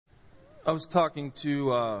I was talking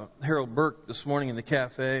to Harold Burke this morning in the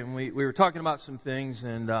cafe, and we were talking about some things,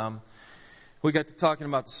 and we got to talking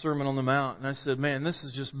about the Sermon on the Mount, and I said, man, this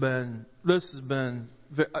has been,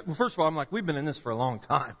 well, first of all, I'm like, we've been in this for a long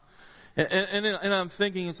time. And I'm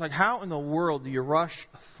thinking, it's like, how in the world do you rush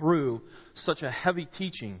through such a heavy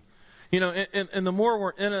teaching? You know, and the more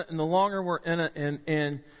we're in it, and the longer we're in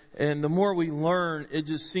it, and the more we learn, it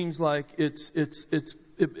just seems like it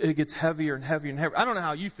gets heavier and heavier and heavier. I don't know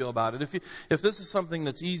how you feel about it. If this is something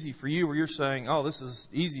that's easy for you, where you're saying, oh, this is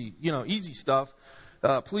easy, easy stuff,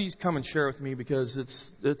 please come and share with me, because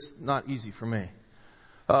it's not easy for me.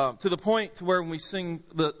 To the point to where when we sing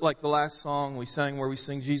the last song we sang, where we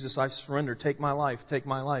sing, Jesus, I surrender, take my life, take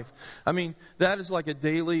my life. I mean, that's like a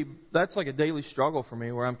daily struggle for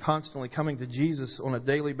me, where I'm constantly coming to Jesus on a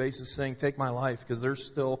daily basis saying, take my life, because there's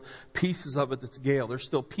still pieces of it that's Gail. There's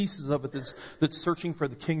still pieces of it that's searching for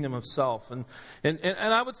the kingdom of self. And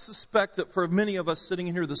I would suspect that for many of us sitting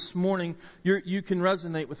in here this morning, you can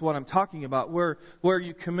resonate with what I'm talking about, where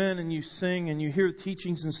you come in and you sing and you hear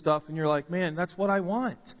teachings and stuff, and you're like, man, that's what I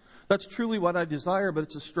want. That's truly what I desire, but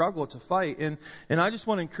it's a struggle, it's a fight. And I just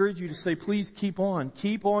want to encourage you to say, please keep on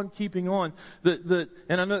keeping on. And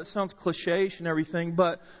I know it sounds cliche-ish and everything,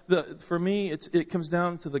 but for me, it comes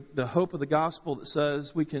down to the hope of the gospel that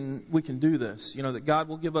says we can do this. You know, that God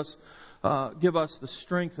will give us the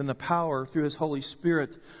strength and the power through His Holy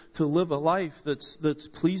Spirit to live a life that's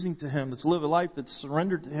pleasing to Him, to live a life that's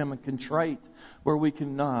surrendered to Him and contrite, where we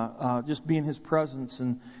can just be in His presence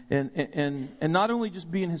and not only just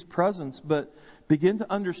be in His presence, but begin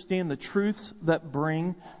to understand the truths that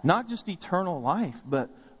bring not just eternal life,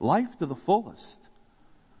 but life to the fullest.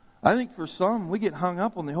 I think for some, we get hung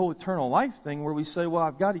up on the whole eternal life thing, where we say, well,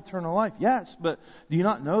 I've got eternal life. Yes, but do you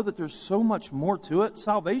not know that there's so much more to it?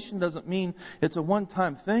 Salvation doesn't mean it's a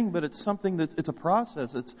one-time thing, but it's something it's a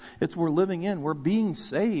process. It's we're living in. We're being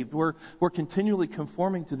saved. We're continually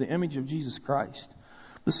conforming to the image of Jesus Christ.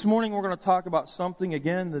 This morning we're going to talk about something,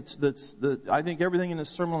 again, that I think everything in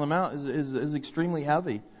this Sermon on the Mount is extremely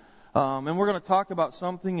heavy. And we're going to talk about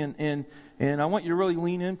something, and I want you to really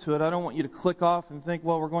lean into it. I don't want you to click off and think,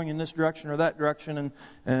 well, we're going in this direction or that direction,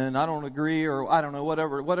 and I don't agree, or I don't know,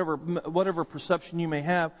 whatever perception you may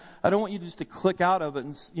have. I don't want you just to click out of it,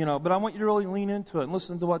 but I want you to really lean into it and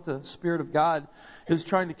listen to what the Spirit of God is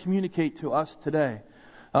trying to communicate to us today.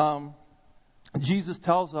 Jesus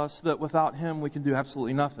tells us that without Him we can do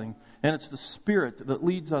absolutely nothing. And it's the Spirit that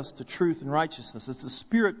leads us to truth and righteousness. It's the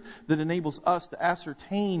Spirit that enables us to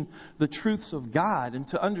ascertain the truths of God and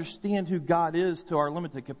to understand who God is to our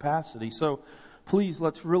limited capacity. So please,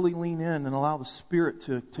 let's really lean in and allow the Spirit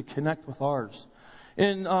to connect with ours.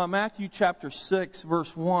 In Matthew chapter 6,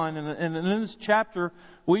 verse 1, and in this chapter,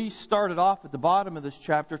 we started off at the bottom of this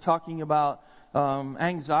chapter talking about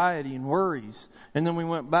anxiety and worries, and then we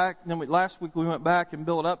went back. Last week we went back and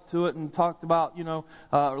built up to it and talked about a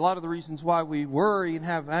lot of the reasons why we worry and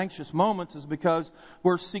have anxious moments is because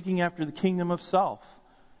we're seeking after the kingdom of self.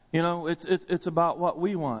 It's about what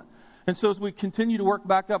we want. And so as we continue to work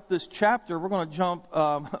back up this chapter, we're going to jump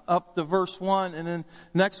up to verse 1, and then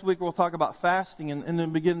next week we'll talk about fasting and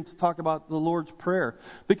then begin to talk about the Lord's Prayer.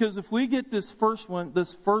 Because if we get this first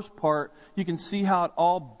part, you can see how it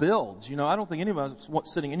all builds. I don't think any of us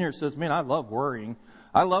sitting in here says, man, I love worrying.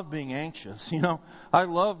 I love being anxious.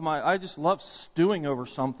 I just love stewing over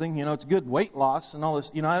something. It's good weight loss and all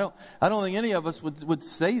this. I don't think any of us would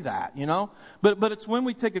say that. But it's when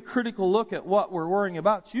we take a critical look at what we're worrying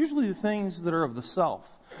about. It's usually the things that are of the self.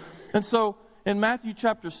 And so in Matthew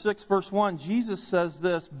chapter 6, verse 1, Jesus says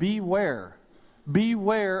this: beware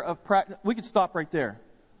of we could stop right there.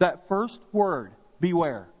 That first word,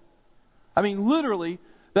 beware. I mean, literally,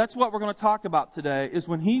 that's what we're going to talk about today. Is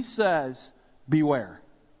when He says, beware.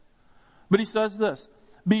 But He says this: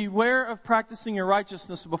 beware of practicing your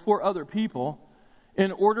righteousness before other people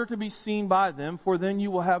in order to be seen by them, for then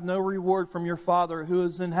you will have no reward from your Father who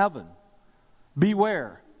is in heaven.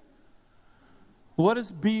 Beware. What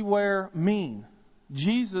does beware mean?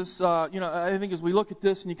 Jesus, I think as we look at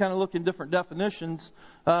this and you kind of look in different definitions,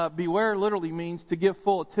 beware literally means to give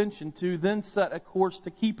full attention to, then set a course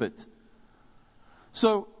to keep it.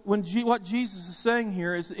 So what Jesus is saying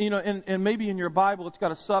here is, and maybe in your Bible it's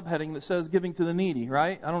got a subheading that says giving to the needy,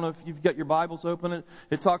 right? I don't know if you've got your Bibles open.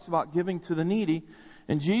 It talks about giving to the needy.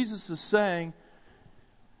 And Jesus is saying,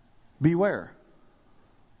 beware.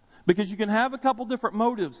 Because you can have a couple different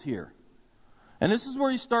motives here. And this is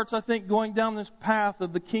where He starts, I think, going down this path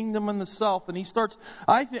of the kingdom and the self. And He starts,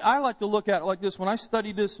 I like to look at it like this. When I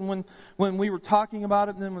studied this and when we were talking about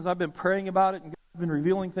it, and then as I've been praying about it and been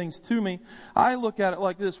revealing things to me. I look at it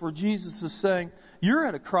like this, where Jesus is saying, you're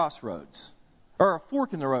at a crossroads. Or a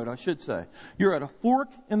fork in the road, I should say. You're at a fork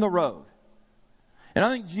in the road. And I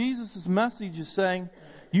think Jesus' message is saying,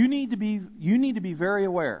 you need to be very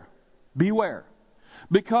aware. Beware.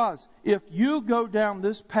 Because if you go down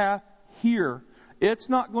this path here, it's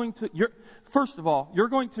not going to... First of all, you're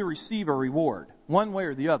going to receive a reward, one way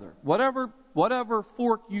or the other. Whatever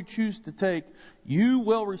fork you choose to take, you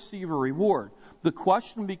will receive a reward. The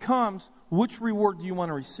question becomes, which reward do you want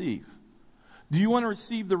to receive? Do you want to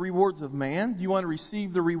receive the rewards of man? Do you want to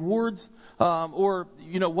receive the rewards,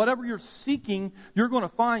 whatever you're seeking, you're going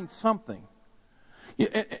to find something.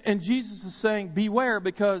 And Jesus is saying, beware,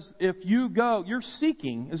 because if you go, you're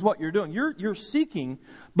seeking is what you're doing. You're seeking,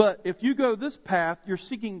 but if you go this path, you're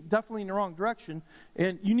seeking definitely in the wrong direction,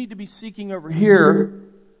 and you need to be seeking over here,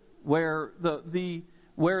 where that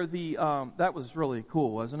was really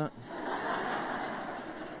cool, wasn't it?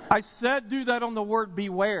 I said do that on the word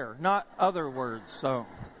beware, not other words. So,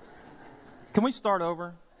 can we start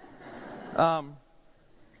over? But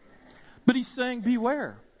he's saying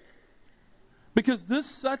beware. Because this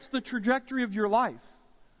sets the trajectory of your life.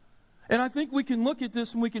 And I think we can look at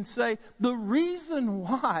this and we can say, the reason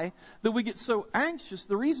why that we get so anxious,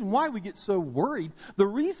 the reason why we get so worried, the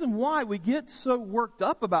reason why we get so worked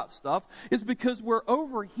up about stuff is because we're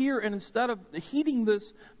over here, and instead of heeding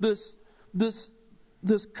this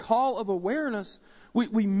call of awareness,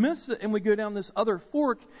 we miss it and we go down this other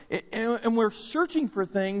fork, and we're searching for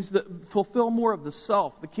things that fulfill more of the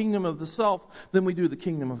self, the kingdom of the self, than we do the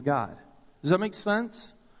kingdom of God. Does that make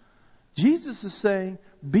sense? Jesus is saying,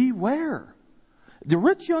 beware. The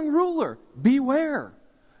rich young ruler, beware.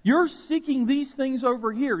 You're seeking these things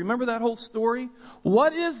over here. Remember that whole story?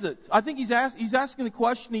 What is it? I think he's asking the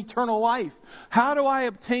question, eternal life. How do I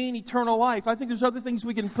obtain eternal life? I think there's other things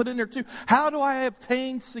we can put in there too. How do I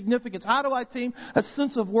obtain significance? How do I attain a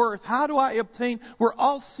sense of worth? How do I obtain... We're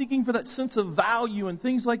all seeking for that sense of value and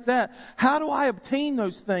things like that. How do I obtain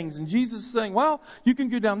those things? And Jesus is saying, well, you can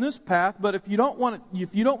go down this path, but if you don't want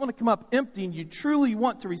to come up empty, and you truly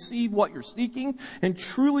want to receive what you're seeking and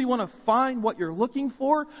truly want to find what you're looking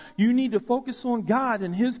for, you need to focus on God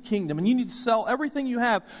and His kingdom. And you need to sell everything you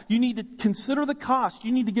have. You need to consider the cost.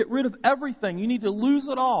 You need to get rid of everything. You need to lose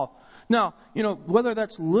it all. Now, whether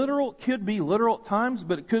that's literal, it could be literal at times,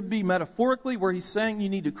 but it could be metaphorically, where He's saying you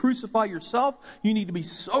need to crucify yourself. You need to be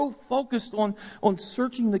so focused on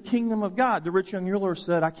searching the kingdom of God. The rich young ruler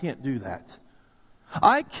said, I can't do that.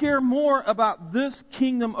 I care more about this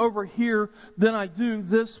kingdom over here than I do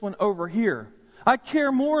this one over here. I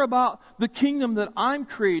care more about the kingdom that I'm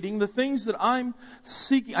creating, the things that I'm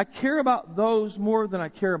seeking. I care about those more than I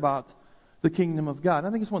care about the kingdom of God. I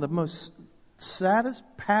think it's one of the most saddest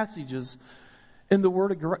passages in the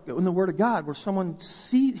Word of God, where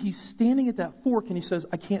he's standing at that fork and he says,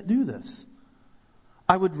 I can't do this.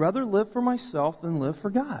 I would rather live for myself than live for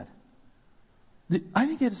God. I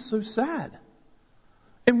think it is so sad.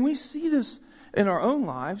 And we see this in our own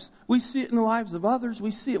lives. We see it in the lives of others.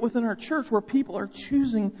 We see it within our church, where people are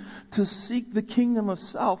choosing to seek the kingdom of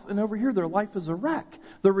self. And over here, their life is a wreck.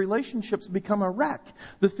 Their relationships become a wreck.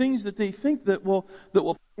 The things that they think that will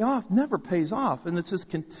pay off never pays off. And it's this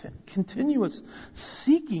continuous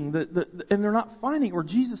seeking, and they're not finding it, where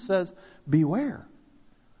Jesus says, beware.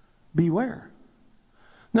 Beware.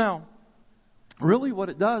 Now, really what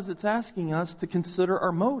it does, it's asking us to consider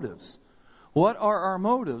our motives. What are our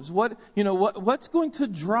motives? What's going to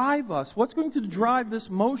drive us? What's going to drive this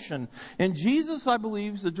motion? And Jesus, I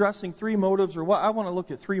believe, is addressing three motives, or what I want to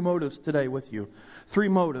look at three motives today with you. Three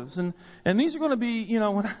motives. And these are going to be,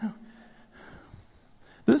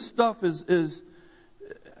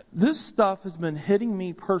 this stuff has been hitting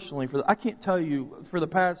me personally I can't tell you, for the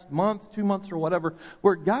past month, 2 months or whatever,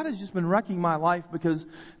 where God has just been wrecking my life because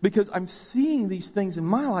I'm seeing these things in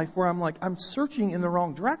my life where I'm searching in the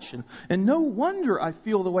wrong direction. And no wonder I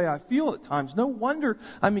feel the way I feel at times. No wonder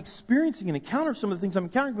I'm experiencing and encounter some of the things I'm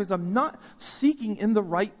encountering, because I'm not seeking in the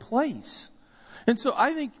right place. And so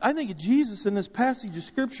I think Jesus in this passage of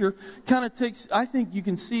Scripture kind of I think you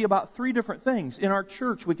can see about three different things. In our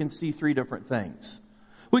church, we can see three different things.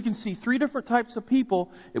 We can see three different types of people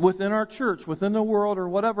within our church, within the world or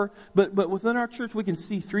whatever. But within our church, we can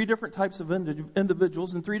see three different types of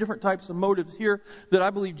individuals and three different types of motives here that I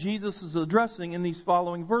believe Jesus is addressing in these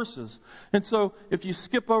following verses. And so if you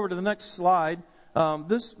skip over to the next slide,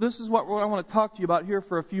 this is what I want to talk to you about here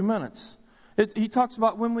for a few minutes. He talks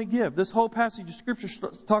about when we give. This whole passage of Scripture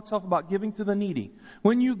talks off about giving to the needy.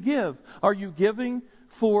 When you give, are you giving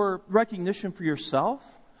for recognition for yourself?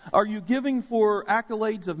 Are you giving for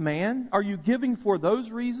accolades of man? Are you giving for those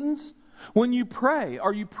reasons? When you pray,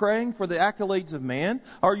 are you praying for the accolades of man?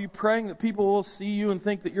 Are you praying that people will see you and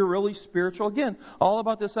think that you're really spiritual? Again, all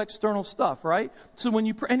about this external stuff, right? So when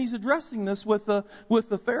you pray, and he's addressing this with the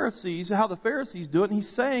Pharisees, how the Pharisees do it, and he's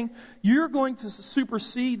saying you're going to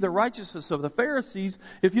supersede the righteousness of the Pharisees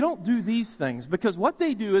if you don't do these things, because what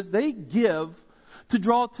they do is they give to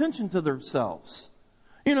draw attention to themselves.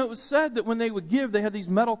 You know, it was said that when they would give, they had these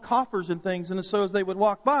metal coffers and things, and so as they would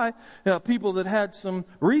walk by, people that had some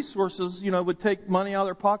resources, would take money out of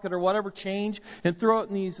their pocket or whatever, change, and throw it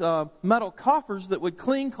in these metal coffers that would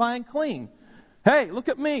cling, clang, cling. Hey, look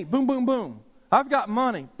at me. Boom, boom, boom. I've got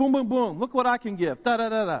money. Boom, boom, boom. Look what I can give. Da, da,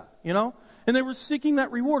 da, da. And they were seeking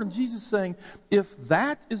that reward. And Jesus is saying, if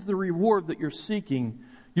that is the reward that you're seeking,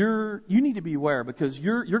 you need to be aware, because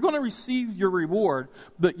you're going to receive your reward,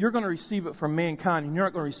 but you're going to receive it from mankind, and you're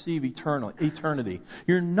not going to receive eternity.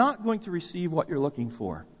 You're not going to receive what you're looking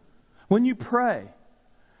for. When you pray,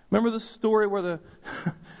 remember the story where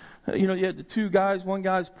you had the two guys, one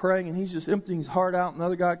guy's praying and he's just emptying his heart out, and the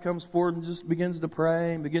other guy comes forward and just begins to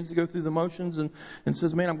pray and begins to go through the motions and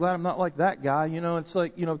says, man, I'm glad I'm not like that guy. It's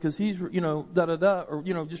like, because he's, da-da-da, or,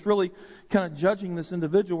 just really kind of judging this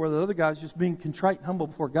individual, where the other guy's just being contrite and humble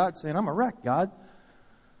before God, saying, I'm a wreck, God.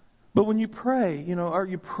 But when you pray, are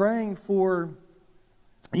you praying for,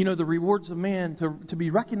 the rewards of man to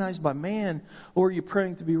be recognized by man, or are you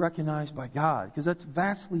praying to be recognized by God? Because that's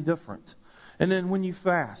vastly different. And then when you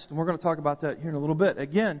fast, and we're going to talk about that here in a little bit.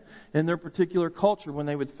 Again, in their particular culture, when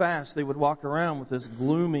they would fast, they would walk around with this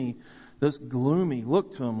gloomy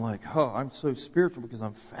look to them, like, oh, I'm so spiritual because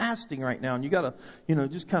I'm fasting right now. And you got to,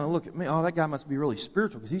 just kind of look at me. Oh, that guy must be really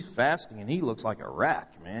spiritual because he's fasting and he looks like a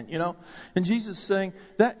wreck, man. And Jesus is saying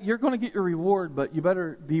that you're going to get your reward, but you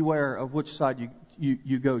better beware of which side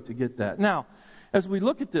you go to get that. Now, as we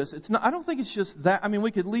look at this, I don't think it's just that. I mean,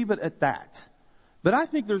 we could leave it at that. But I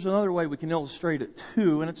think there's another way we can illustrate it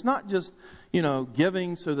too. And it's not just,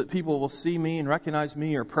 giving so that people will see me and recognize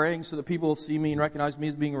me, or praying so that people will see me and recognize me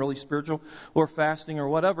as being really spiritual, or fasting or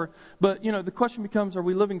whatever. But, the question becomes, are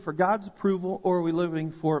we living for God's approval, or are we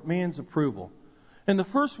living for man's approval? And the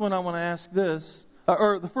first one I want to ask this,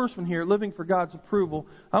 or the first one here, living for God's approval,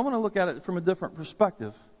 I want to look at it from a different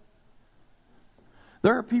perspective.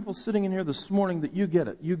 There are people sitting in here this morning that you get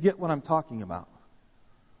it. You get what I'm talking about.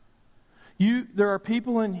 There are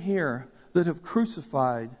people in here that have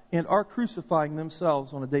crucified and are crucifying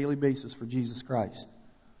themselves on a daily basis for Jesus Christ.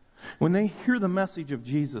 When they hear the message of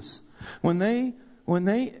Jesus, when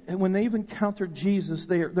they've encountered Jesus,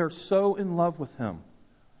 they're so in love with Him.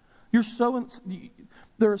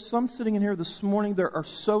 There are some sitting in here this morning that are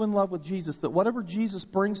so in love with Jesus that whatever Jesus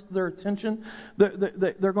brings to their attention,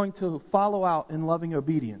 they're going to follow out in loving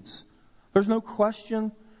obedience. There's no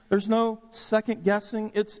question. There's no second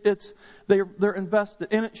guessing. They're invested,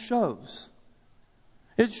 and it shows.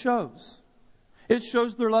 It shows. It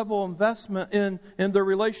shows their level of investment in their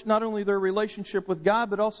relation, not only their relationship with God,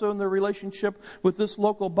 but also in their relationship with this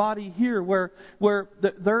local body here, where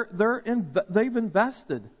they've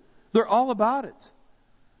invested. They're all about it.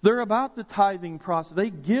 They're about the tithing process. They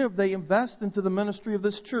give, they invest into the ministry of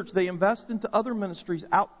this church. They invest into other ministries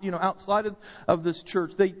outside of this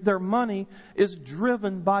church. Their money is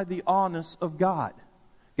driven by the honest of God.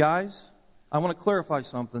 Guys, I want to clarify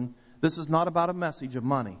something. This is not about a message of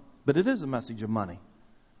money, but it is a message of money.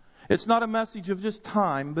 It's not a message of just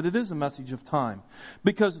time, but it is a message of time.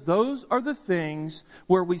 Because those are the things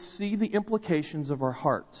where we see the implications of our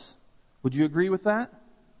hearts. Would you agree with that?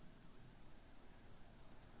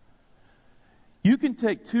 You can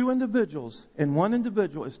take two individuals, and one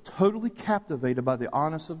individual is totally captivated by the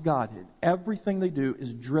honest of God. Everything they do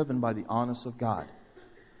is driven by the honest of God.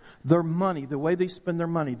 Their money, the way they spend their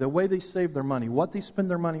money, the way they save their money, what they spend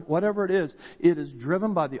their money, whatever it is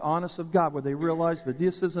driven by the honest of God, where they realize that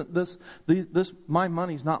this isn't this, my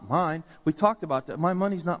money's not mine. We talked about that. My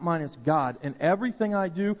money's not mine, it's God. And everything I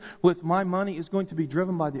do with my money is going to be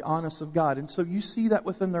driven by the honest of God. And so you see that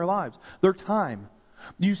within their lives. Their time.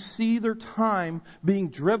 You see their time being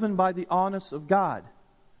driven by the honest of God.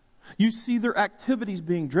 You see their activities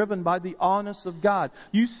being driven by the honest of God.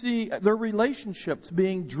 You see their relationships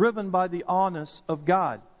being driven by the honest of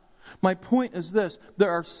God. My point is this. There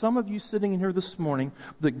are some of you sitting in here this morning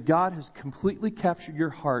that God has completely captured your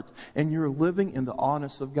heart, and you're living in the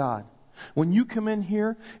honest of God. When you come in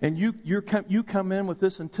here and you come in with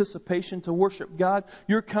this anticipation to worship God,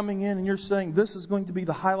 you're coming in and you're saying, this is going to be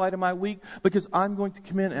the highlight of my week because I'm going to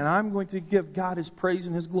come in and I'm going to give God His praise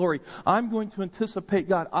and His glory. I'm going to anticipate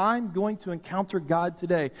God. I'm going to encounter God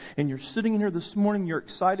today. And you're sitting in here this morning, you're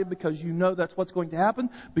excited because you know that's what's going to happen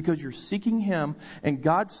because you're seeking Him. And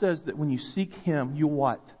God says that when you seek Him, you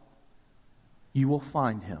what? you will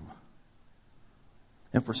find Him.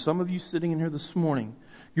 And for some of you sitting in here this morning,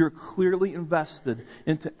 you're clearly invested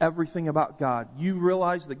into everything about God. You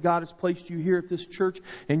realize that God has placed you here at this church,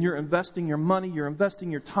 and you're investing your money, you're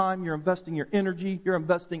investing your time, you're investing your energy, you're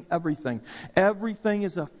investing everything. Everything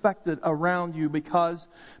is affected around you because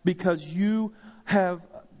you have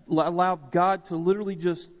allowed God to literally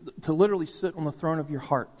sit on the throne of your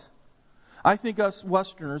heart. I think us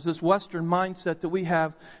Westerners, this Western mindset that we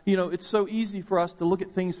have, it's so easy for us to look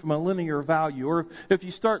at things from a linear value. Or if you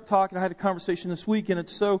start talking, I had a conversation this week, and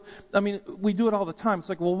we do it all the time. It's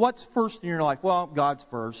like, well, what's first in your life? Well, God's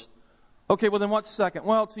first. Okay, well then what's second?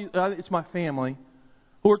 Well, it's my family.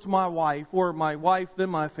 Or it's my wife. Or my wife, then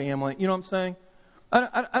my family. You know what I'm saying?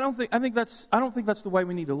 I don't think that's the way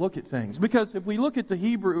we need to look at things. Because if we look at the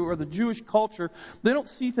Hebrew or the Jewish culture, they don't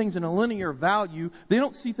see things in a linear value. They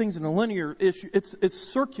don't see things in a linear issue. It's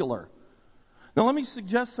circular. Now let me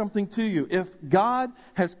suggest something to you. If God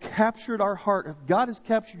has captured our heart, if God has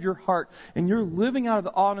captured your heart, and you're living out of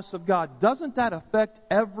the awesomeness of God, doesn't that affect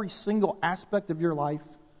every single aspect of your life?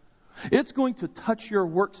 It's going to touch your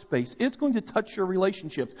workspace. It's going to touch your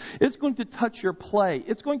relationships. It's going to touch your play.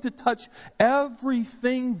 It's going to touch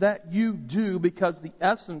everything that you do, because the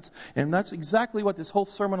essence, and that's exactly what this whole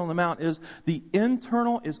Sermon on the Mount is, the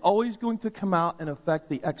internal is always going to come out and affect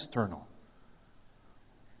the external.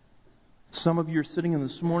 Some of you are sitting in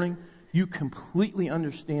this morning, you completely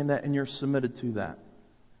understand that and you're submitted to that.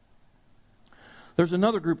 There's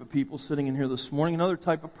another group of people sitting in here this morning, another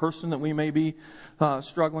type of person that we may be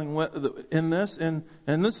struggling with in this, and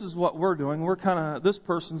this is what we're doing. This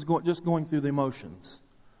person's just going through the emotions.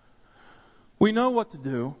 We know what to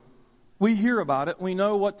do. We hear about it. We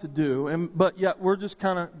know what to do, but yet we're just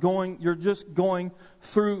you're just going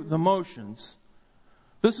through the motions.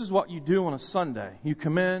 This is what you do on a Sunday. You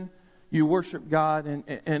come in, you worship God,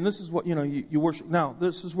 and this is what, you worship. Now,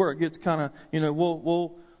 this is where it gets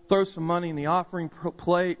we'll throw some money in the offering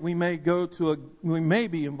plate. We may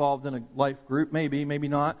be involved in a life group, maybe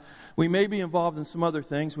not. We may be involved in some other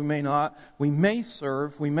things, we may not. We may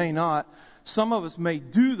serve, we may not. Some of us may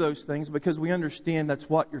do those things because we understand that's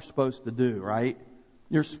what you're supposed to do, right?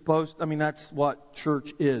 That's what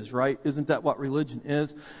church is, right? Isn't that what religion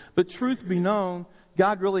is? But truth be known,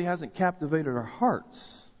 God really hasn't captivated our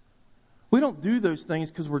hearts. We don't do those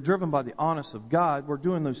things because we're driven by the honest of God. We're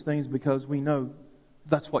doing those things because we know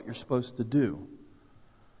that's what you're supposed to do.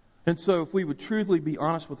 And so if we would truly be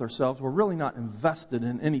honest with ourselves, we're really not invested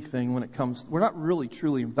in anything when it comes. We're not really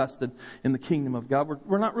truly invested in the kingdom of God.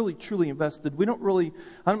 We're not really truly invested.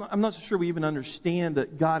 I'm not so sure we even understand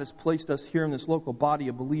that God has placed us here in this local body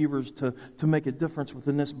of believers to make a difference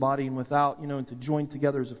within this body and without, and to join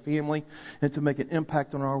together as a family and to make an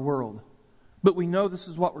impact on our world. But we know this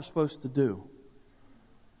is what we're supposed to do.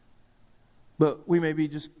 But we may be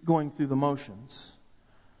just going through the motions.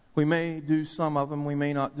 We may do some of them, we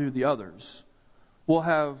may not do the others. We'll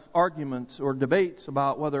have arguments or debates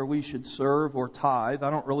about whether we should serve or tithe.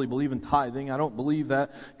 I don't really believe in tithing. I don't believe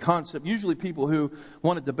that concept. Usually people who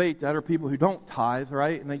want to debate that are people who don't tithe,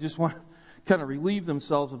 right? And they just want to kind of relieve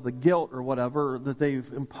themselves of the guilt or whatever that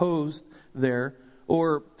they've imposed there.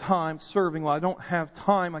 Or time serving. Well, I don't have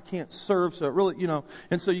time. I can't serve. So it really,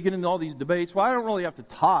 and so you get into all these debates. Well, I don't really have to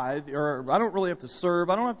tithe, or I don't really have to serve.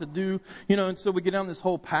 I don't have to do, and so we get down this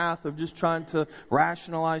whole path of just trying to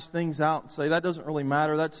rationalize things out and say that doesn't really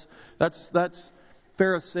matter. That's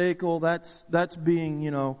pharisaical. That's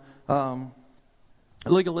being,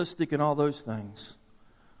 legalistic and all those things.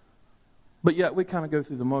 But yet we kind of go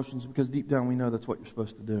through the motions because deep down we know that's what you're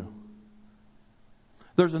supposed to do.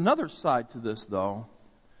 There's another side to this, though,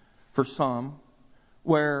 for some,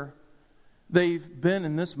 where they've been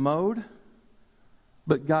in this mode,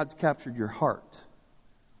 but God's captured your heart.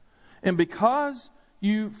 And because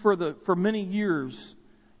for many years,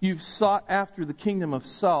 you've sought after the kingdom of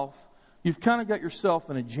self, you've kind of got yourself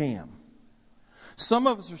in a jam. Some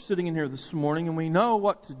of us are sitting in here this morning and we know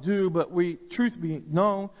what to do, but truth be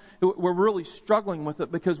known, we're really struggling with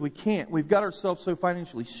it because we can't. We've got ourselves so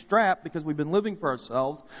financially strapped because we've been living for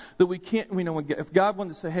ourselves that we can't. If God wanted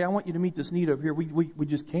to say, hey, I want you to meet this need over here, we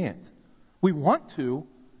just can't. We want to,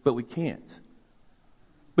 but we can't.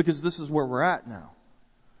 Because this is where we're at now.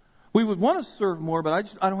 We would want to serve more, but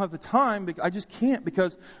I don't have the time. I just can't,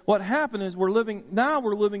 because what happened is we're living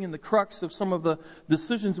in the crux of some of the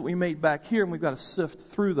decisions that we made back here, and we've got to sift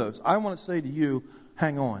through those. I want to say to you,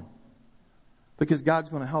 hang on, because God's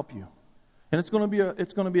going to help you, and it's going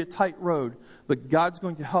to be a tight road, but God's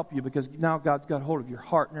going to help you because now God's got hold of your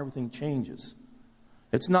heart and everything changes.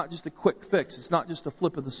 It's not just a quick fix. It's not just a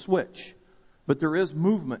flip of the switch. But there is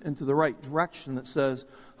movement into the right direction that says,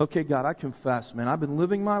 okay, God, I confess, man, I've been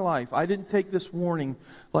living my life. I didn't take this warning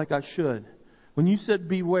like I should. When you said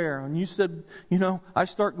beware, when you said, I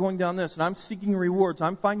start going down this and I'm seeking rewards,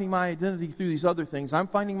 I'm finding my identity through these other things. I'm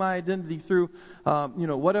finding my identity through,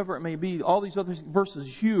 whatever it may be, all these other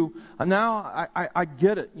versus you. Now I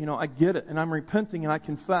get it, I get it. And I'm repenting and I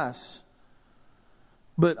confess.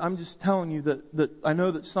 But I'm just telling you that I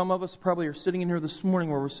know that some of us probably are sitting in here this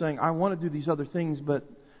morning where we're saying, I want to do these other things, but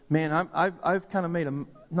man, I've kind of made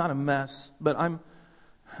not a mess, but I'm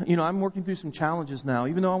working through some challenges now.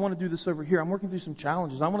 Even though I want to do this over here, I'm working through some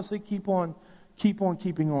challenges. I want to say keep on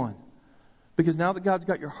keeping on. Because now that God's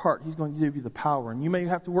got your heart, He's going to give you the power. And you may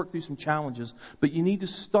have to work through some challenges, but you need to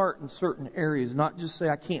start in certain areas, not just say,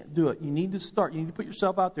 I can't do it. You need to start. You need to put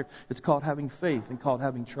yourself out there. It's called having faith and called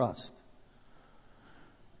having trust.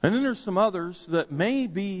 And then there's some others that may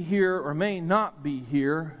be here or may not be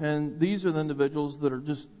here, and these are the individuals that are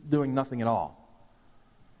just doing nothing at all.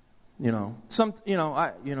 Sometimes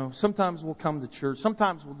we'll come to church,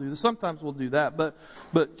 sometimes we'll do this, sometimes we'll do that,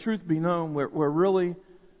 but truth be known, we're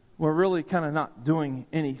really kind of not doing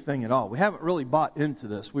anything at all. We haven't really bought into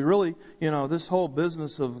this. We really, this whole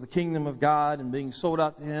business of the kingdom of God and being sold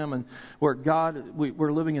out to Him, and where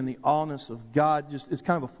we're living in the allness of God, it's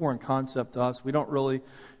kind of a foreign concept to us. We don't really,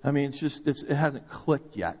 it hasn't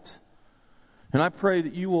clicked yet. And I pray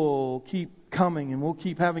that you will keep coming and we'll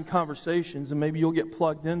keep having conversations, and maybe you'll get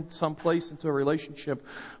plugged in someplace into a relationship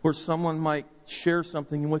where someone might share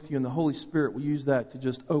something with you, and the Holy Spirit will use that to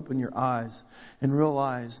just open your eyes and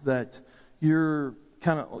realize that you're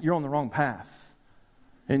on the wrong path.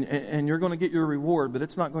 And you're going to get your reward, but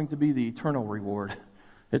it's not going to be the eternal reward.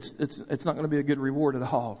 It's not going to be a good reward at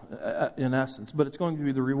all, in essence, but it's going to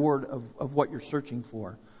be the reward of what you're searching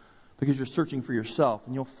for. Because you're searching for yourself,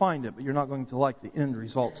 and you'll find it, but you're not going to like the end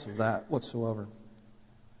results of that whatsoever.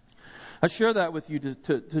 I share that with you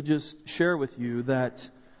to just share with you that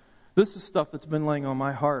this is stuff that's been laying on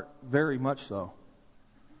my heart, very much so.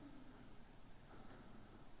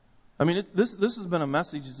 This has been a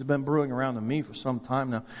message that's been brewing around in me for some time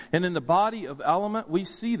now. And in the body of Element, we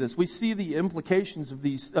see this. We see the implications of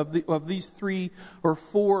these 3 or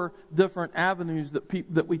 4 different avenues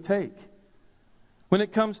that we take. When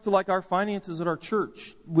it comes to like our finances at our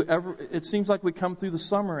church, it seems like we come through the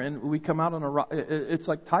summer and we come out on it's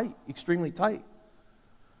like tight, extremely tight.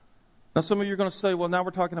 Now some of you are going to say, well, now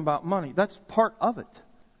we're talking about money. That's part of it.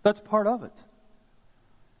 That's part of it.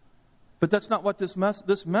 But that's not what this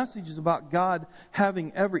message is about. God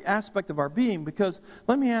having every aspect of our being. Because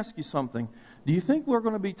let me ask you something. Do you think we're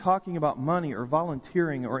going to be talking about money or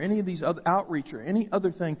volunteering or any of these other outreach or any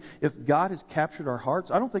other thing if God has captured our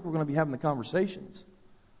hearts? I don't think we're going to be having the conversations.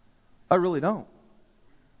 I really don't.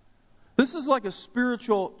 This is like a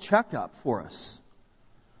spiritual checkup for us.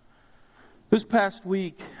 This past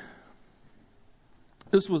week,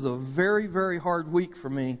 this was a very, very hard week for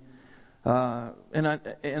me. And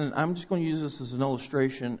I'm just going to use this as an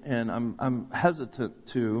illustration, and I'm hesitant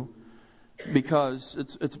to, because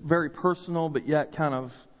it's very personal, but yet kind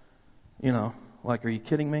of, like, are you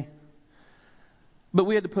kidding me? But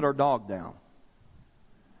we had to put our dog down.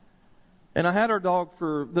 And I had our dog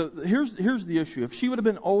here's the issue. If she would have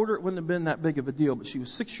been older, it wouldn't have been that big of a deal, but she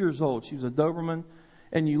was 6 years old. She was a Doberman,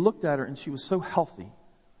 and you looked at her, and she was so healthy.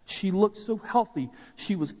 She looked so healthy.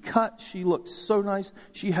 She was cut. She looked so nice.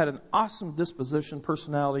 She had an awesome disposition,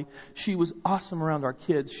 personality. She was awesome around our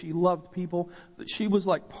kids. She loved people. She was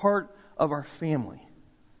like part of our family.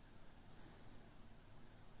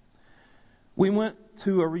 We went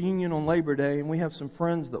to a reunion on Labor Day, and we have some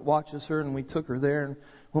friends that watches her, and we took her there. And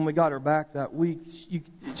when we got her back that week,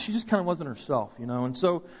 she just kind of wasn't herself, And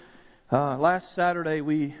so last Saturday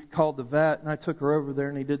we called the vet, and I took her over there,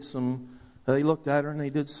 and they looked at her and they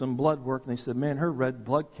did some blood work, and they said, man, her red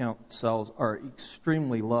blood count cells are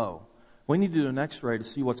extremely low. We need to do an x-ray to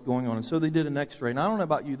see what's going on. And so they did an x-ray. And I don't know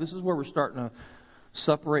about you, this is where we're starting to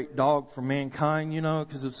separate dog from mankind,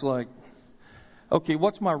 because it's like, okay,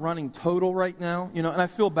 what's my running total right now? And I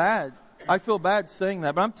feel bad. I feel bad saying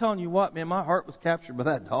that, but I'm telling you what, man, my heart was captured by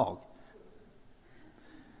that dog.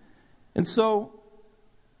 And so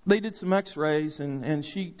they did some x-rays, and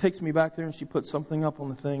she takes me back there and she puts something up on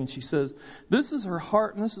the thing, and she says, this is her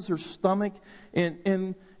heart and this is her stomach,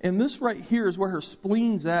 and this right here is where her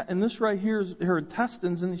spleen's at, and this right here is her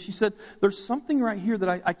intestines. And she said, there's something right here that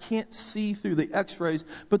I can't see through the x-rays,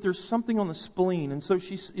 but there's something on the spleen. And so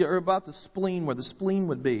or about the spleen, where the spleen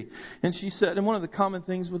would be. And she said, and one of the common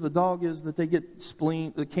things with the dog is that they get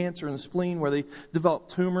the cancer in the spleen, where they develop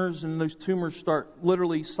tumors, and those tumors start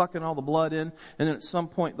literally sucking all the blood in, and then at some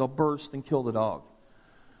point they'll burst and kill the dog.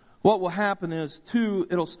 what will happen is,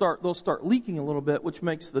 they'll start leaking a little bit, which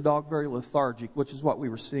makes the dog very lethargic, which is what we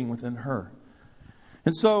were seeing within her.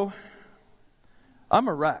 And so, I'm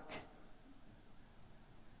a wreck.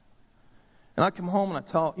 And I come home and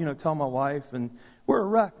I tell my wife, and we're a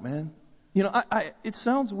wreck, man. It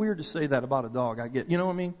sounds weird to say that about a dog. I get, you know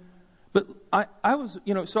what I mean? But I was,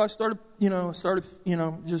 so I started,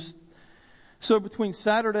 so between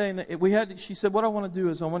Saturday and she said, what I want to do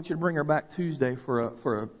is I want you to bring her back Tuesday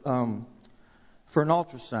for an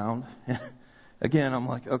ultrasound. Again, I'm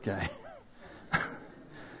like, okay.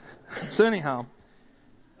 So anyhow,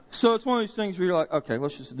 so it's one of these things where you're like, okay,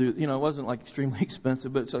 let's just do, it wasn't like extremely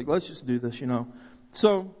expensive, but it's like, let's just do this,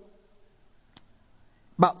 So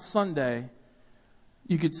about Sunday,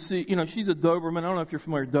 you could see, she's a Doberman. I don't know if you're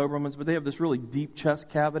familiar with Dobermans, but they have this really deep chest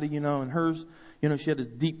cavity, and hers, she had this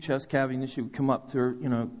deep chest cavity, and then she would come up to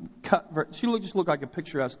her, she just looked like a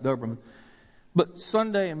picturesque Doberman. But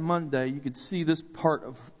Sunday and Monday, you could see this part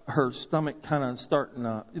of her stomach kind of starting,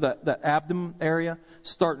 that abdomen area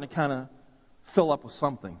starting to kind of fill up with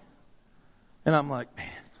something. And I'm like, man,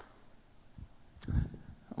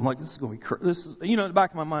 this is going to be crazy. This is, in the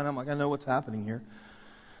back of my mind, I'm like, I know what's happening here.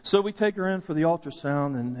 So we take her in for the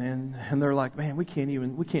ultrasound, and they're like, man, we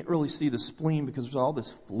can't really see the spleen because there's all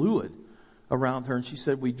this fluid around her. And she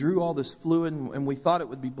said, we drew all this fluid, and we thought it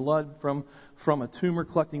would be blood from a tumor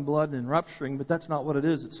collecting blood and rupturing, but that's not what it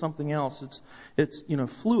is. It's something else. It's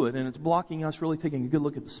fluid, and it's blocking us really taking a good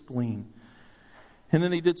look at the spleen. And then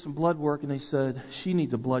they did some blood work, and they said, she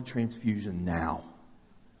needs a blood transfusion now.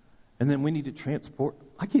 And then we need to transport.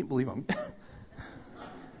 I can't believe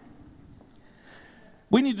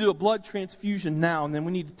we need to do a blood transfusion now, and then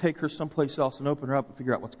we need to take her someplace else and open her up and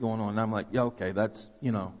figure out what's going on. And I'm like, yeah, okay, that's,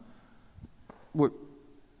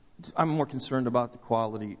 I'm more concerned about the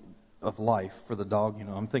quality of life for the dog.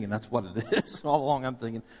 I'm thinking that's what it is. All along I'm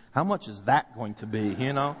thinking, how much is that going to be,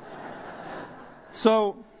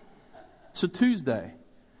 So Tuesday,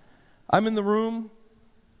 I'm in the room.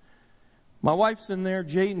 My wife's in there.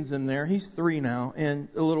 Jaden's in there. He's 3 now, and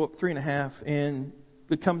a little 3.5. And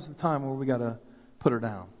it comes the time where we got to put her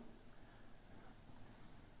down.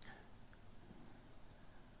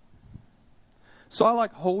 So I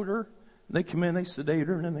hold her. They come in, they sedate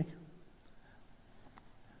her, and then they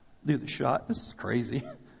do the shot. This is crazy.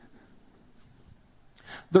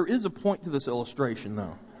 There is a point to this illustration,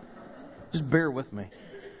 though. Just bear with me.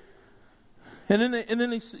 And then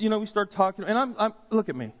they, we start talking, and I'm look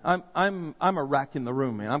at me. I'm a wreck in the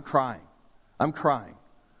room, man. I'm crying.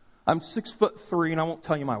 I'm 6'3", and I won't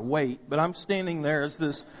tell you my weight, but I'm standing there as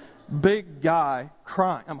this big guy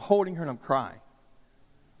crying. I'm holding her and I'm crying.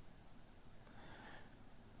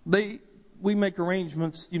 We make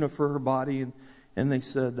arrangements, for her body, and they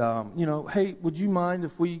said, hey, would you mind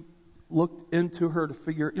if we looked into her to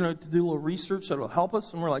figure, to do a little research that'll help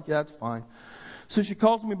us? And we're like, yeah, that's fine. So she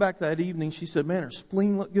calls me back that evening. She said, man, her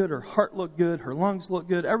spleen looked good, her heart looked good, her lungs looked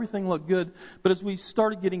good, everything looked good. But as we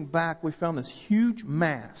started getting back, we found this huge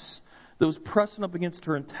mass that was pressing up against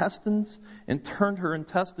her intestines and turned her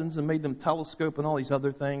intestines and made them telescope and all these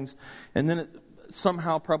other things. And then it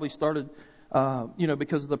somehow probably started,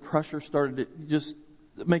 because of the pressure, started just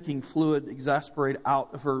making fluid exasperate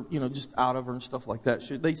out of her, just out of her and stuff like that.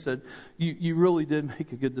 They said, you really did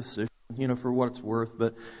make a good decision, for what it's worth.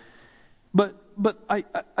 But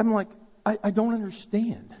I'm like, I don't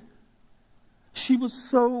understand. She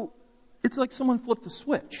was it's like someone flipped a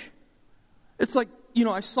switch. It's like,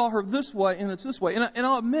 I saw her this way and it's this way. And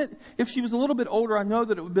I'll admit, if she was a little bit older, I know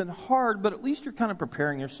that it would have been hard, but at least you're kind of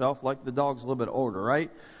preparing yourself like the dog's a little bit older,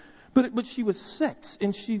 right? But she was 6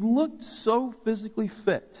 and she looked so physically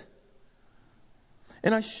fit.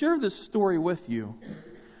 And I share this story with you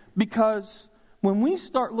because when we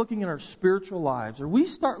start looking at our spiritual lives, or we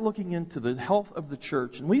start looking into the health of the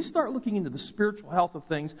church, and we start looking into the spiritual health of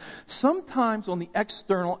things, sometimes on the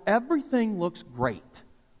external, everything looks great.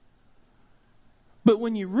 But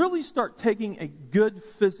when you really start taking a good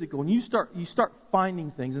physical, and you start finding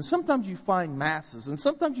things, and sometimes you find masses, and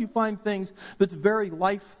sometimes you find things that's very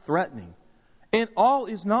life-threatening, and all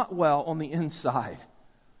is not well on the inside.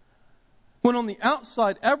 When on the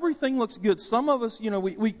outside, everything looks good. Some of us,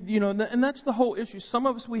 and that's the whole issue. Some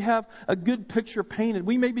of us, we have a good picture painted.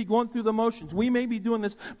 We may be going through the motions. We may be doing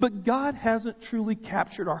this, but God hasn't truly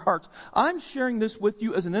captured our hearts. I'm sharing this with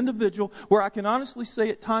you as an individual where I can honestly say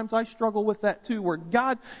at times I struggle with that too, where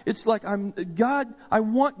it's like I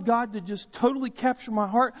want God to just totally capture my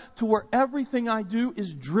heart to where everything I do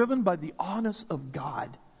is driven by the honest of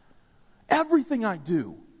God. Everything I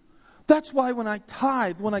do. That's why when I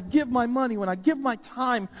tithe, when I give my money, when I give my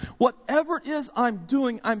time, whatever it is I'm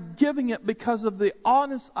doing, I'm giving it because of the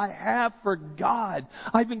honest I have for God.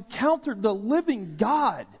 I've encountered the living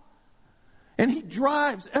God. And He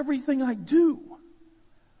drives everything I do.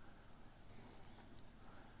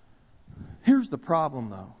 Here's the problem,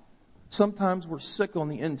 though. Sometimes we're sick on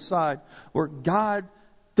the inside where God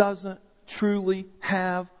doesn't truly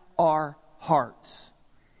have our hearts.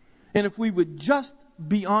 And if we would just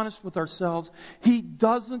be honest with ourselves, He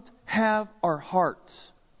doesn't have our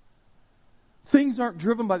hearts. Things aren't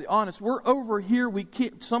driven by the honest. We're over here. We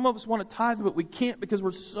can't. Some of us want to tithe, but we can't because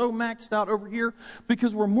we're so maxed out over here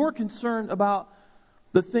because we're more concerned about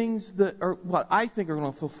the things that are what I think are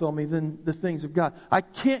going to fulfill me than the things of God. I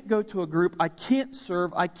can't go to a group. I can't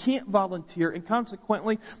serve. I can't volunteer. And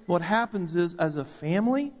consequently, what happens is, as a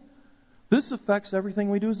family, this affects everything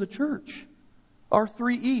we do as a church. Our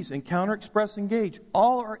 3 E's, encounter, express, engage,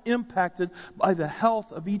 all are impacted by the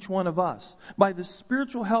health of each one of us, by the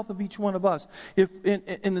spiritual health of each one of us.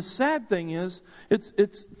 And the sad thing is,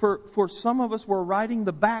 it's for some of us, we're riding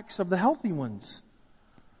the backs of the healthy ones.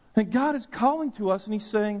 And God is calling to us and He's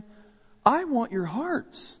saying, I want your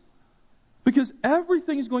hearts. Because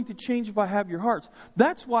everything is going to change if I have your hearts.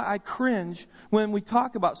 That's why I cringe when we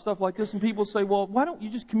talk about stuff like this and people say, well, why don't you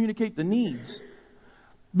just communicate the needs?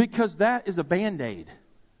 Because that is a Band-Aid.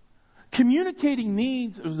 Communicating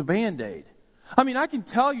needs is a Band-Aid. I mean, I can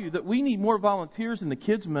tell you that we need more volunteers in the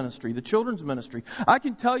kids ministry, the children's ministry. I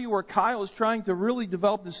can tell you where Kyle is trying to really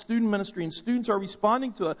develop the student ministry and students are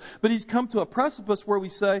responding to it. But he's come to a precipice where he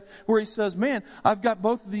says, man, I've got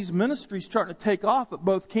both of these ministries starting to take off at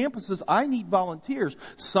both campuses. I need volunteers.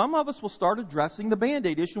 Some of us will start addressing the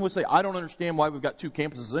Band-Aid issue and will say, I don't understand why we've got 2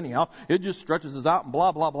 campuses anyhow. It just stretches us out and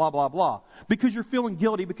blah, blah, blah, blah, blah. Because you're feeling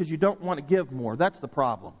guilty because you don't want to give more. That's the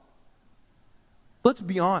problem. Let's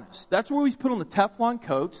be honest. That's where we put on the Teflon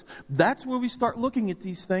coats. That's where we start looking at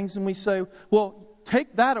these things and we say, well,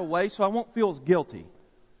 take that away so I won't feel as guilty.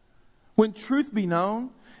 When truth be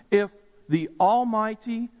known, if the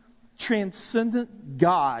almighty, transcendent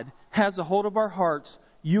God has a hold of our hearts,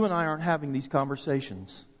 you and I aren't having these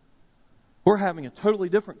conversations. We're having a totally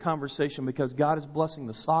different conversation because God is blessing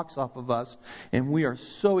the socks off of us and we are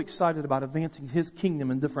so excited about advancing His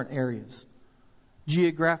kingdom in different areas.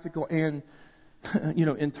 Geographical and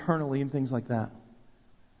internally and things like that.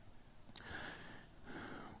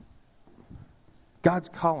 God's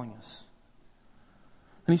calling us.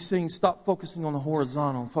 And He's saying, stop focusing on the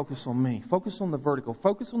horizontal and focus on me. Focus on the vertical.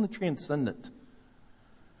 Focus on the transcendent.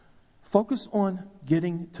 Focus on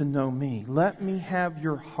getting to know me. Let me have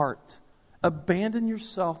your heart. Abandon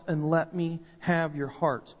yourself and let me have your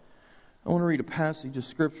heart. I want to read a passage of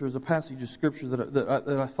Scripture. There's a passage of Scripture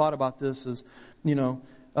that I thought about this as,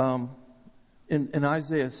 in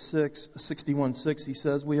Isaiah 61:6, he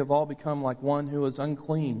says, we have all become like one who is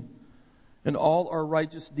unclean. And all our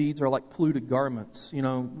righteous deeds are like polluted garments.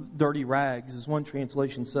 Dirty rags, as one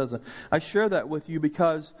translation says it. I share that with you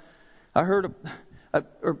because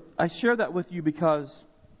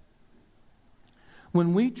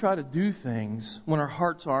when we try to do things, when our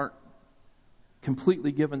hearts aren't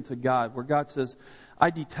completely given to God, where God says, I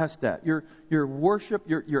detest that. Your worship,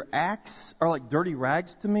 your acts are like dirty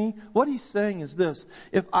rags to me. What He's saying is this.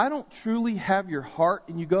 If I don't truly have your heart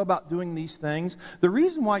and you go about doing these things, the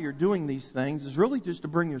reason why you're doing these things is really just to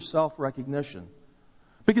bring your self-recognition.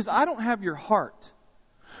 Because I don't have your heart.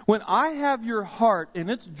 When I have your heart and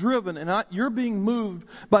it's driven and you're being moved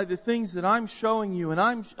by the things that I'm showing you and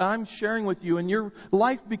I'm sharing with you and your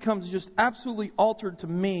life becomes just absolutely altered to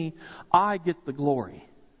me, I get the glory.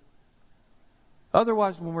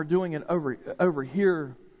 Otherwise, when we're doing it over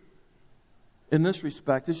here in this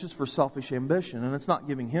respect, it's just for selfish ambition. And it's not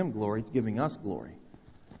giving Him glory, it's giving us glory.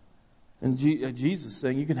 And Jesus is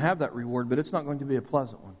saying you can have that reward, but it's not going to be a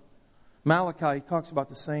pleasant one. Malachi talks about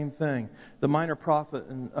the same thing. The minor prophet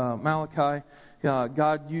in Malachi,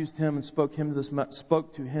 God used him and spoke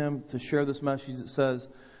to him to share this message that says,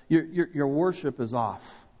 your worship is off.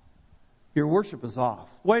 Your worship is off.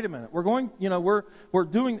 Wait a minute. We're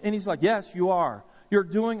doing, and He's like, yes, you are. You're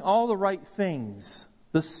doing all the right things,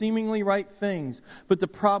 the seemingly right things. But the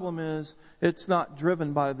problem is, it's not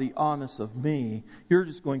driven by the honest of me. You're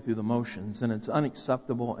just going through the motions, and it's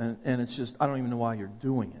unacceptable, and it's just, I don't even know why you're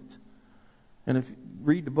doing it. And if you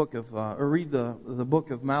read the book of, the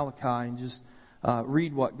book of Malachi and just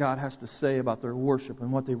read what God has to say about their worship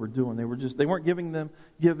and what they were doing. They weren't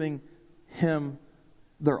giving Him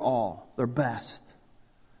their all, their best.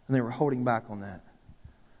 And they were holding back on that.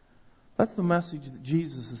 That's the message that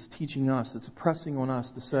Jesus is teaching us. It's pressing on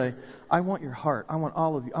us to say, I want your heart. I want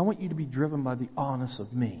all of you. I want you to be driven by the honest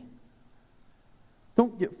of me.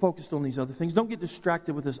 Don't get focused on these other things. Don't get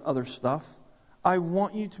distracted with this other stuff. I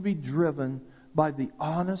want you to be driven by the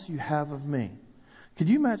honest you have of me. Could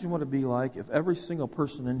you imagine what it'd be like if every single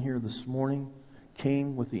person in here this morning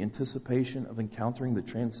came with the anticipation of encountering the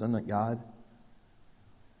transcendent God?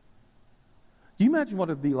 Do you imagine what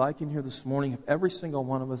it would be like in here this morning if every single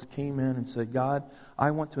one of us came in and said, God, I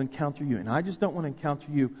want to encounter you. And I just don't want to encounter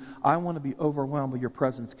you. I want to be overwhelmed by your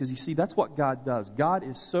presence. Because you see, that's what God does. God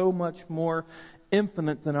is so much more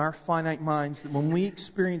infinite than our finite minds that when we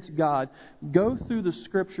experience God, go through the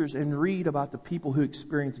scriptures and read about the people who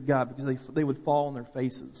experienced God, because they would fall on their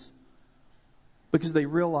faces. Because they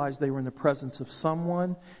realized they were in the presence of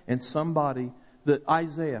someone and somebody that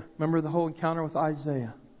Isaiah, remember the whole encounter with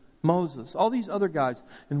Isaiah? Moses, all these other guys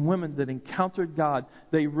and women that encountered God,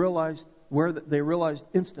 they realized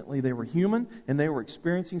instantly they were human and they were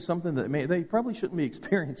experiencing something that they probably shouldn't be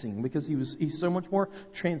experiencing, because he's so much more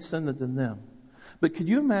transcendent than them. But could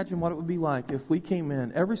you imagine what it would be like if we came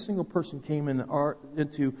in, every single person came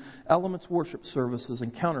into Elements worship services,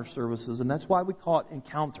 encounter services, and that's why we call it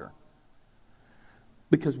encounter.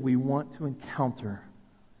 Because we want to encounter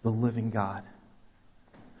the living God.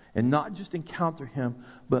 And not just encounter Him,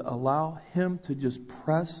 but allow Him to just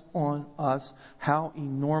press on us how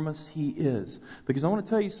enormous He is. Because I want to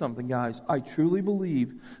tell you something, guys. I truly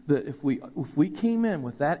believe that if we came in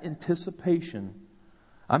with that anticipation,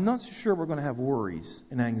 I'm not so sure we're going to have worries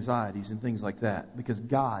and anxieties and things like that. Because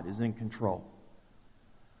God is in control.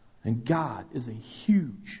 And God is a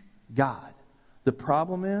huge God. The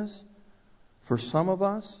problem is, for some of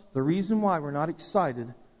us, the reason why we're not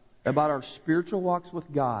excited about our spiritual walks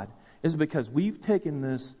with God is because we've taken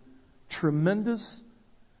this tremendous,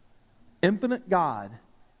 infinite God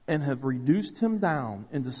and have reduced Him down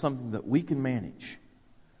into something that we can manage.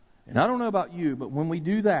 And I don't know about you, but when we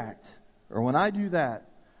do that, or when I do that,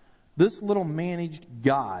 this little managed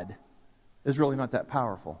God is really not that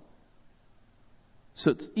powerful.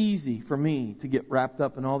 So it's easy for me to get wrapped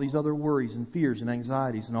up in all these other worries and fears and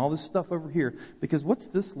anxieties and all this stuff over here. Because what's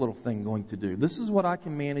this little thing going to do? This is what I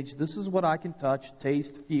can manage. This is what I can touch,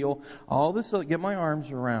 taste, feel. All this, get my arms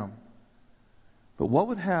around. But what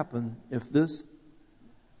would happen if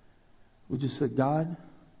we just said, God,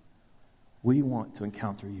 we want to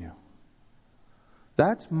encounter you.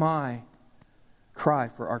 That's my cry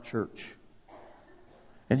for our church.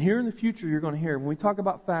 And here in the future, you're going to hear, when we talk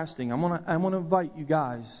about fasting, I want to invite you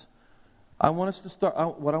guys. I want us to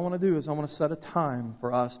start, what I want to do is I want to set a time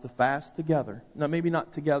for us to fast together. Now, maybe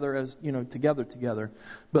not together as, together,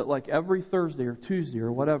 but like every Thursday or Tuesday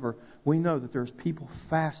or whatever, we know that there's people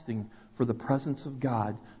fasting for the presence of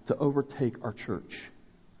God to overtake our church.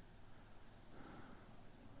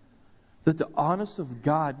 That the honest of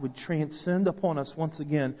God would transcend upon us once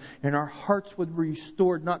again, and our hearts would be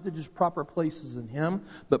restored not to just proper places in Him,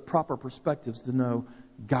 but proper perspectives to know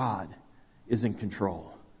God is in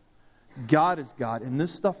control. God is God, and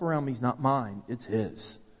this stuff around me is not mine, it's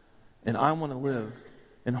His. And I want to live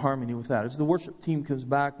in harmony with that. As the worship team comes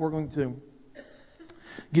back, we're going to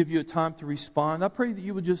give you a time to respond. I pray that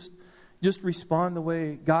you would just respond the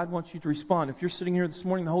way God wants you to respond. If you're sitting here this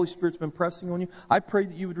morning, the Holy Spirit's been pressing on you, I pray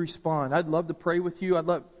that you would respond. I'd love to pray with you.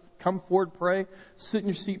 Come forward, pray, sit in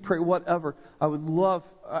your seat, pray, whatever.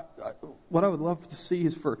 What I would love to see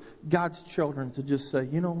is for God's children to just say,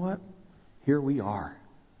 you know what? Here we are.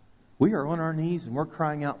 We are on our knees and we're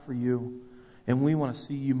crying out for you, and we want to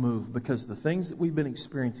see you move, because the things that we've been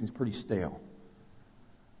experiencing is pretty stale.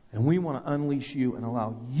 And we want to unleash you and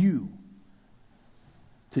allow you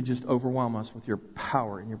to just overwhelm us with your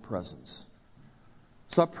power and your presence.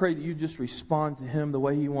 So I pray that you just respond to Him the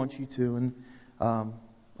way He wants you to. And I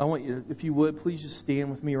want you, if you would, please just stand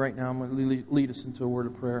with me right now. I'm going to lead us into a word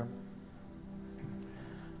of prayer.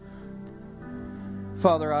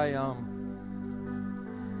 Father, I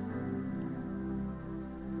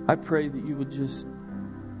pray that you would just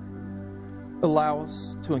allow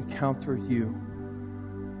us to encounter you.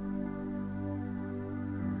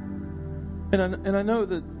 And I know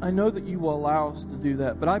that you will allow us to do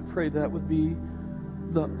that, but I pray that would be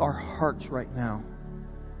our hearts right now.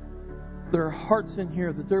 There are hearts in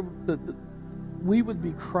here that we would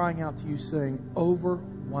be crying out to you, saying,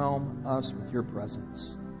 overwhelm us with your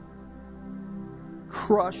presence.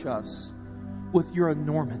 Crush us with your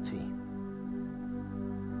enormity.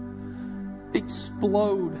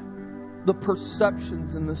 Explode the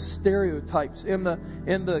perceptions and the stereotypes and the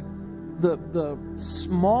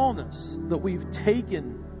smallness that we've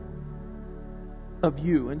taken of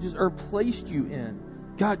you and just placed you in.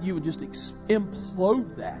 God, you would just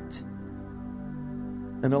implode that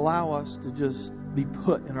and allow us to just be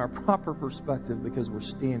put in our proper perspective, because we're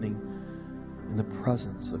standing in the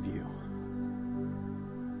presence of you.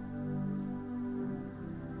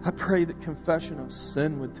 I pray that confession of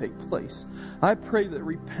sin would take place. I pray that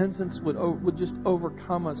repentance would just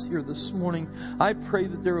overcome us here this morning. I pray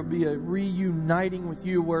that there would be a reuniting with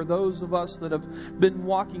you where those of us that have been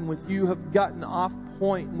walking with you have gotten off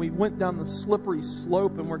point and we went down the slippery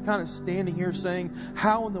slope and we're kind of standing here saying,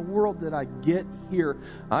 how in the world did I get here?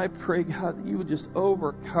 I pray, God, that you would just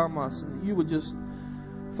overcome us and that you would just,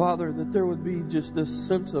 Father, that there would be just this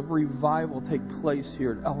sense of revival take place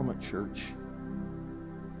here at Element Church.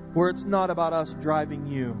 Where it's not about us driving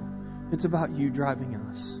you. It's about you driving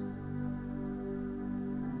us.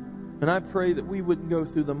 And I pray that we wouldn't go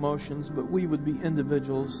through the motions, but we would be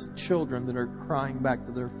individuals, children that are crying back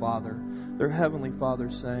to their Father, their Heavenly Father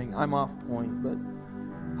saying, I'm off point, but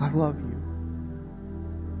I love you.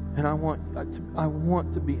 And I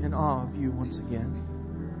want to be in awe of you once again.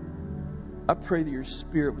 I pray that your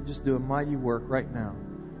Spirit would just do a mighty work right now.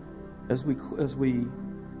 As we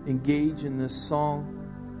engage in this song,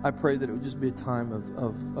 I pray that it would just be a time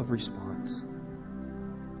of response.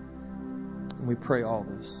 And we pray all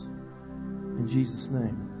this in Jesus'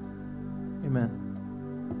 name. Amen.